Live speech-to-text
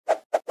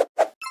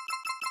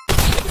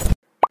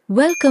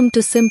Welcome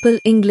to Simple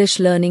English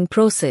Learning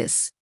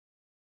Process.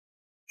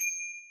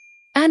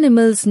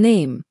 Animal's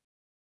name.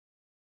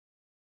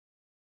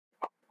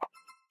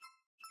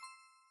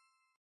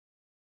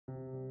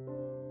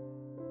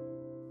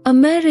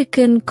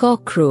 American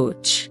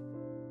cockroach,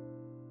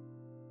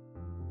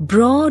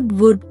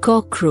 broadwood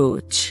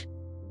cockroach,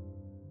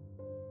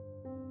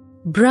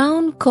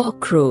 brown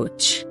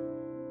cockroach,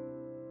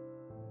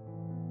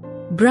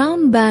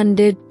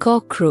 brown-banded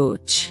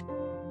cockroach,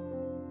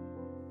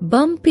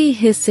 bumpy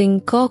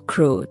hissing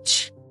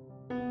cockroach,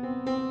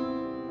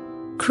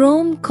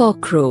 chrome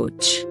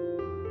cockroach,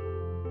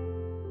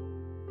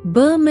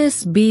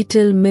 Burmese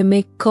beetle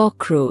mimic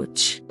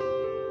cockroach,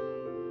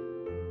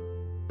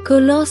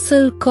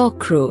 colossal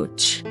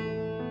cockroach,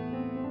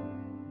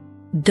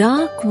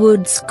 dark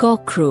woods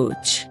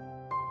cockroach,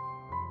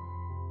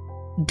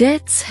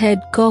 death's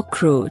head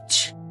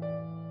cockroach,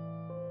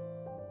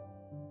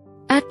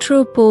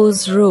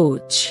 atropos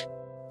roach.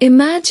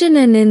 Imagine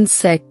an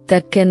insect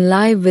that can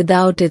lie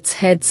without its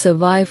head,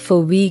 survive for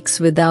weeks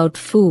without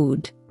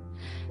food,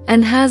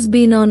 and has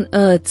been on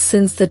Earth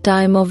since the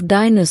time of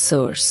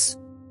dinosaurs.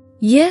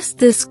 Yes,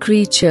 this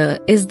creature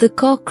is the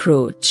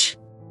cockroach.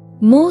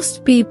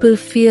 Most people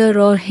fear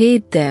or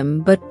hate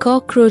them, but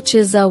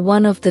cockroaches are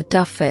one of the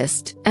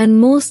toughest and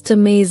most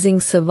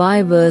amazing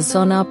survivors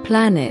on our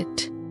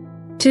planet.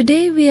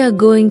 Today we are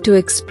going to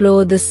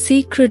explore the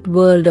secret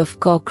world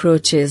of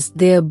cockroaches,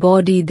 their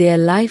body, their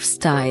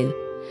lifestyle,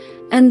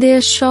 and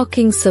their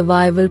shocking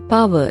survival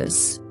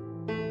powers.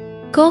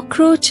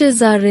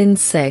 Cockroaches are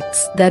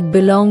insects that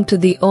belong to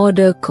the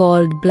order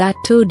called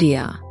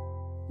Blattodea.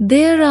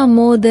 There are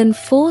more than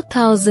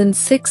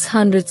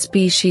 4,600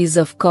 species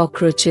of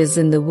cockroaches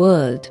in the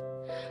world,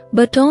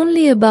 but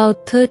only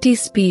about 30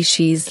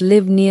 species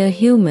live near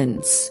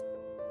humans.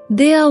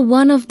 They are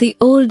one of the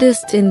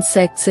oldest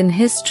insects in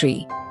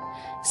history.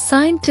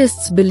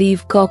 Scientists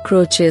believe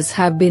cockroaches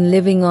have been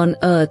living on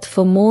Earth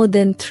for more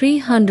than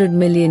 300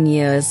 million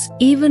years,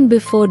 even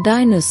before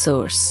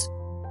dinosaurs.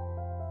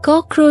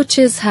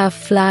 Cockroaches have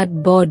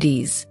flat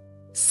bodies,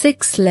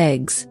 6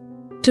 legs,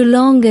 2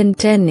 long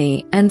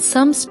antennae, and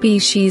some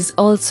species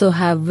also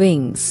have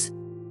wings.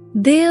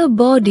 Their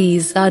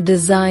bodies are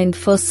designed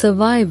for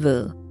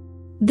survival.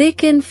 They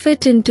can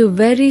fit into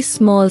very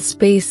small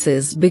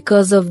spaces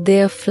because of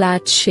their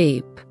flat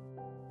shape.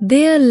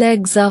 Their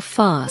legs are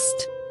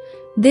fast.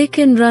 They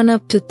can run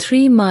up to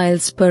 3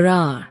 miles per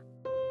hour.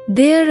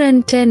 Their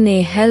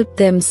antennae help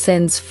them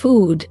sense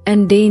food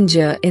and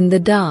danger in the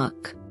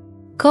dark.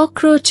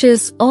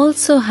 Cockroaches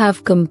also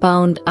have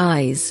compound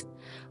eyes,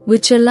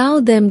 which allow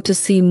them to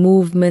see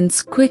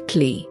movements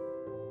quickly.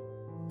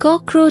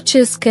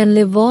 Cockroaches can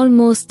live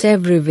almost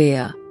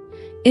everywhere,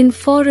 in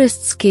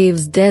forests,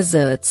 caves,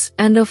 deserts,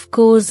 and of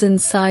course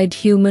inside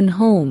human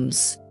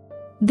homes.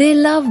 They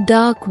love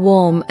dark,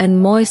 warm, and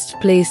moist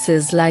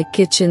places like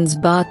kitchens,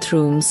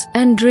 bathrooms,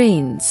 and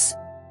drains.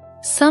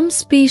 Some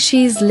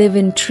species live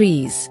in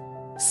trees,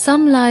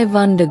 some live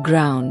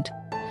underground,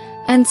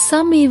 and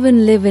some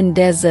even live in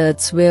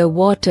deserts where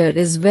water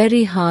is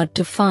very hard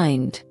to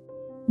find.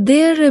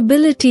 Their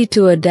ability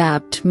to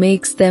adapt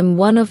makes them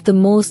one of the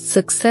most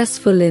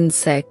successful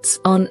insects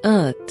on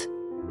Earth.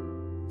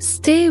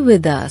 Stay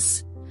with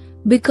us,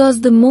 because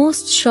the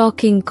most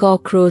shocking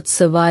cockroach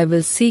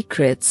survival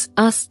secrets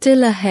are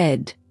still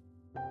ahead.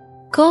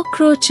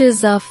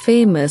 Cockroaches are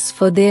famous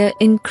for their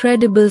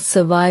incredible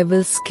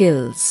survival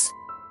skills.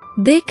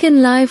 They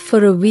can live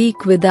for a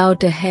week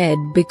without a head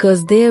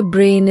because their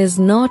brain is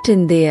not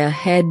in their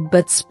head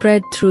but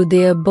spread through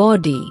their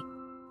body.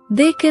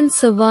 They can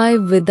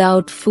survive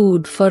without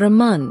food for a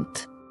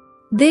month.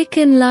 They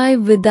can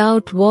live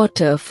without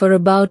water for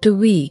about a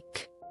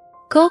week.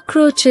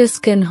 Cockroaches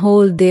can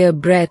hold their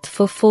breath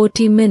for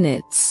 40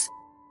 minutes.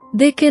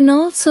 They can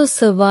also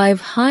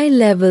survive high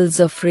levels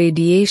of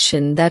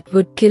radiation that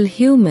would kill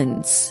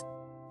humans.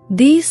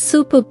 These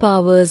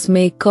superpowers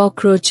make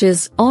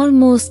cockroaches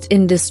almost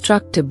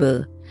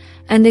indestructible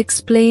and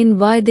explain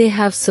why they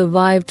have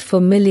survived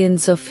for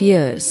millions of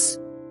years.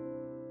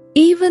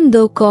 Even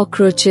though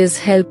cockroaches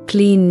help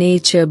clean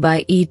nature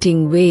by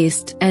eating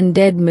waste and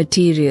dead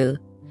material,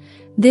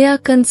 they are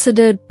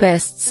considered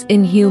pests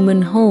in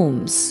human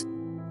homes.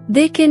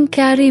 They can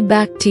carry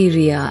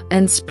bacteria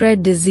and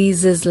spread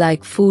diseases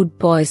like food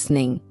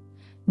poisoning,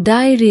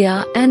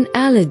 diarrhea, and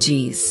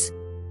allergies.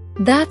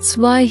 That's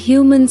why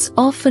humans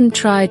often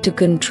try to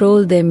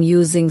control them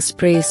using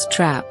sprays,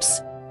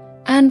 traps,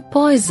 and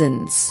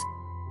poisons.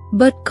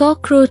 But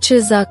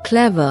cockroaches are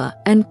clever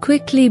and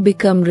quickly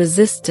become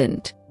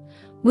resistant,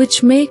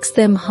 which makes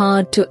them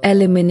hard to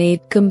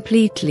eliminate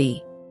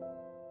completely.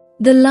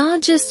 The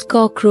largest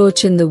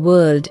cockroach in the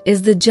world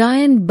is the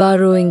giant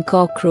burrowing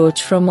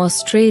cockroach from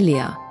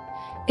Australia.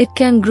 It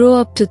can grow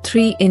up to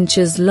 3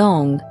 inches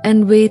long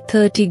and weigh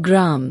 30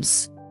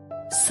 grams.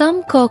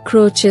 Some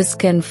cockroaches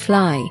can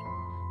fly,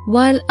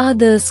 while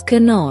others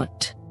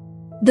cannot.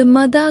 The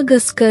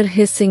Madagascar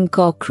hissing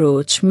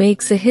cockroach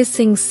makes a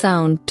hissing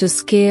sound to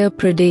scare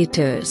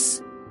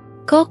predators.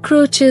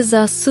 Cockroaches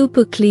are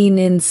super clean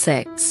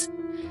insects.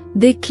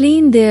 They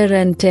clean their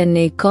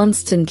antennae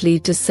constantly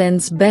to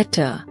sense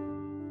better.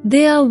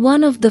 They are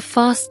one of the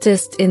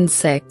fastest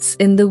insects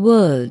in the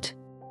world.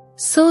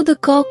 So the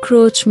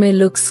cockroach may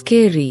look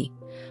scary,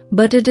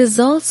 but it is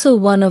also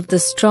one of the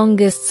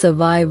strongest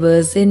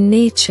survivors in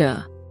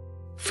nature.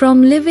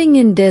 From living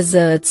in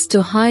deserts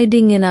to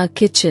hiding in our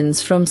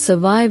kitchens, from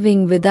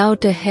surviving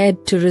without a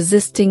head to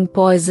resisting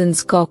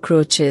poisons,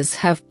 cockroaches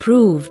have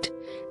proved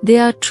they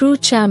are true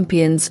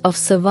champions of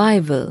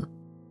survival.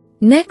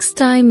 Next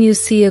time you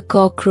see a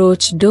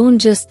cockroach, don't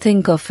just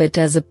think of it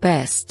as a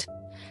pest.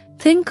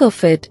 Think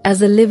of it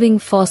as a living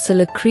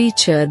fossil, a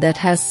creature that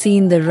has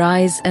seen the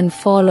rise and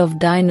fall of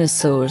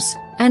dinosaurs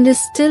and is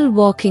still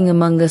walking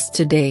among us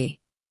today.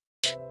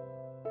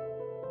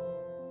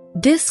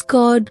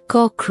 Discord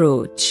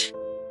cockroach,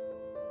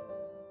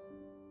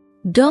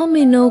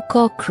 domino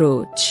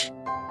cockroach,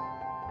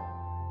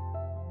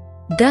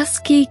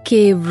 dusky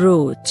cave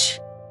roach,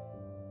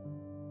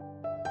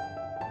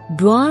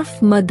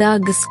 dwarf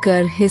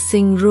Madagascar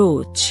hissing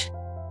roach,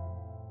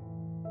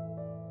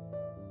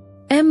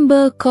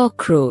 ember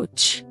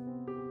cockroach,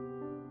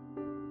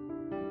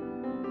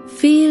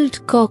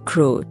 field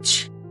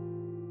cockroach,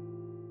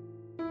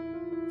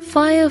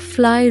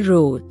 firefly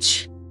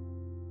roach,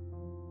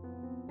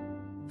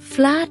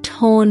 flat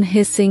horn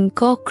hissing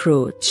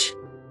cockroach,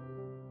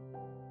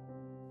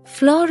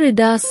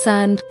 Florida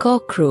sand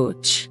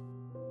cockroach,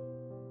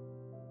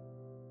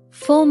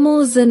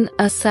 Formosan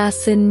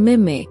assassin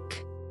mimic,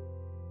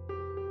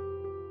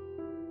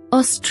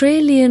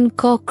 Australian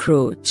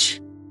cockroach,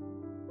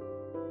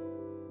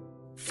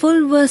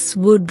 fulvous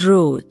wood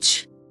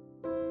roach,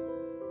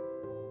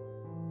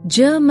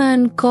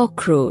 German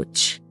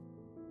cockroach,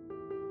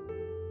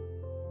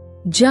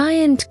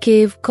 giant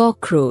cave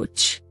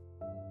cockroach,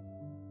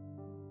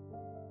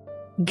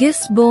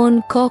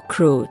 Gisborne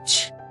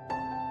cockroach,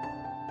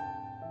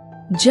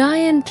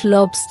 giant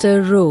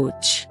lobster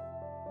roach,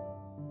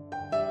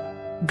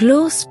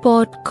 glow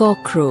spot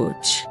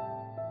cockroach,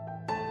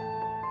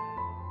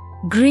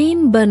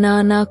 green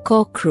banana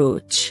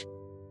cockroach,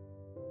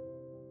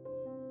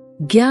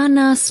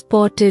 Guyana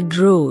spotted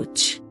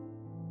roach,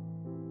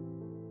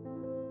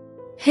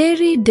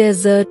 hairy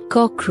desert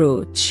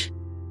cockroach,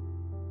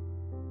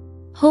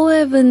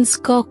 Hoevens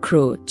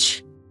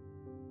cockroach,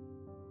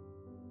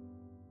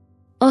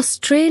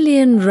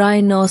 Australian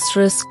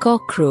rhinoceros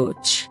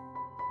cockroach,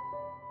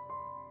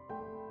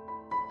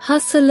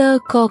 hustler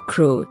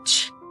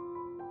cockroach,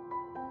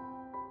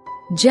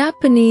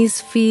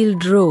 Japanese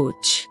field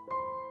roach,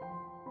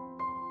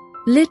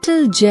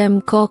 little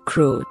gem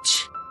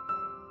cockroach,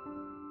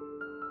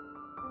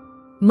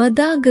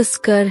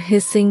 Madagascar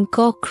hissing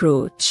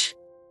cockroach,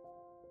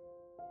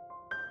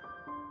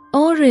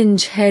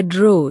 orange head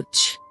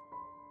roach,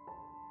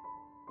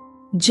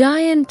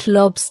 giant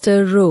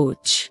lobster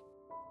roach,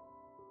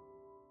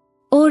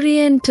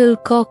 oriental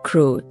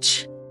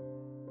cockroach,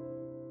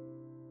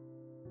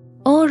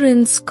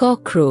 orange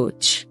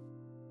cockroach,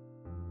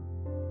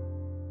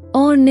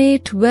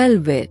 ornate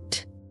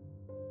velvet,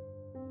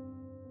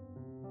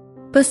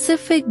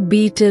 Pacific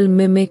beetle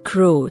mimic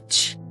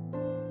roach,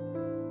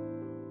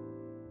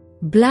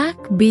 black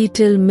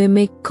beetle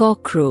mimic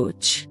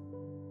cockroach,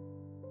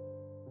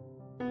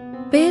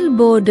 pale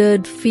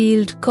bordered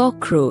field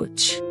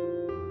cockroach,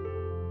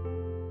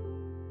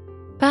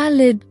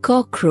 pallid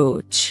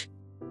cockroach,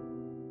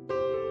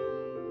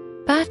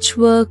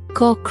 patchwork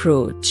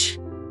cockroach,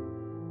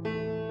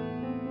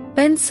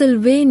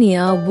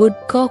 Pennsylvania wood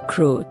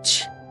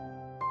cockroach,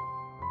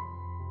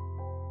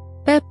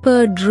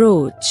 peppered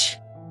roach,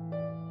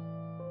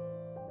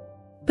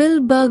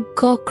 pillbug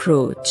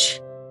cockroach,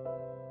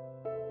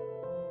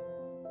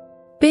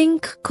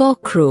 pink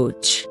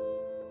cockroach,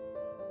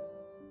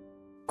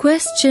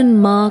 question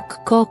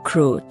mark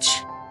cockroach,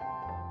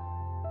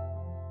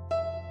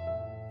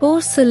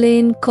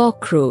 porcelain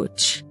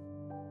cockroach,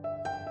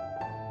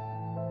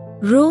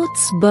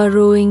 Roth's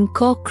burrowing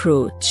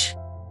cockroach,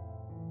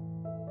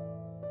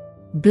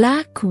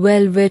 black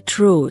velvet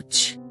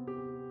roach,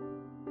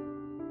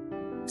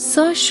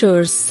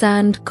 Saussure's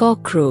sand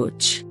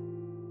cockroach,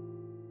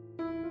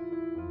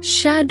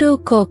 shadow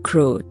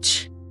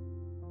cockroach,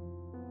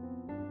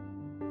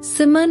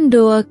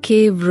 Simondoa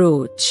cave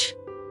roach,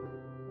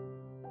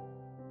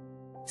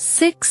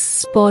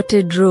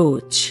 six-spotted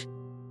roach,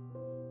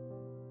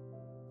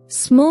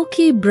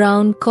 smoky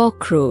brown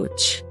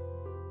cockroach,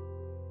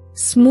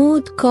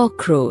 smooth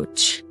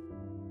cockroach,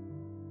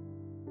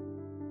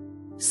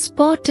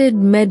 spotted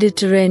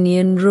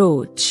Mediterranean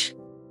roach,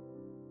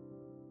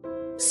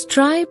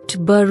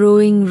 striped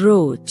burrowing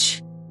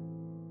roach,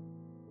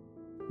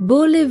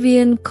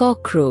 Bolivian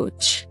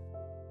cockroach,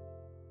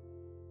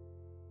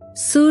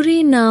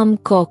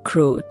 Suriname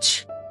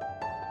cockroach,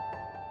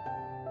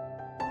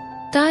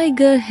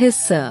 tiger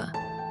hisser,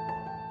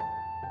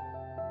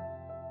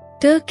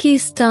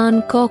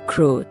 Turkestan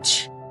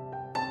cockroach,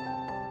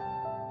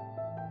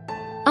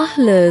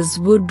 Ahler's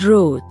wood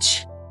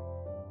roach,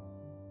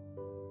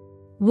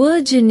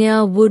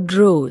 Virginia wood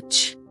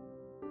roach,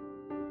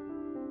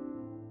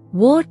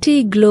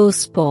 warty glow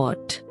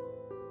spot,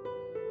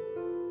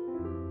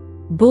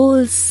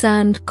 Bowles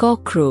sand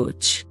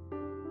cockroach,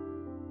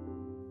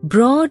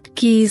 Broad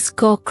Keys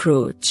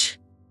cockroach,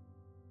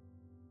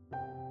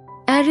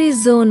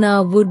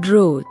 Arizona wood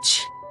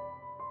roach,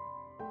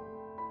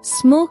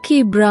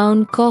 Smoky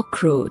brown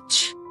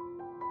cockroach,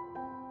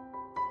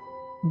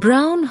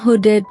 Brown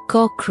hooded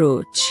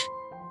cockroach.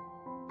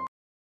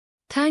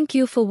 Thank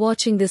you for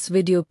watching this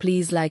video.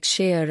 Please like,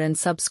 share and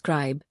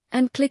subscribe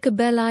and click a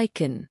bell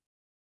icon.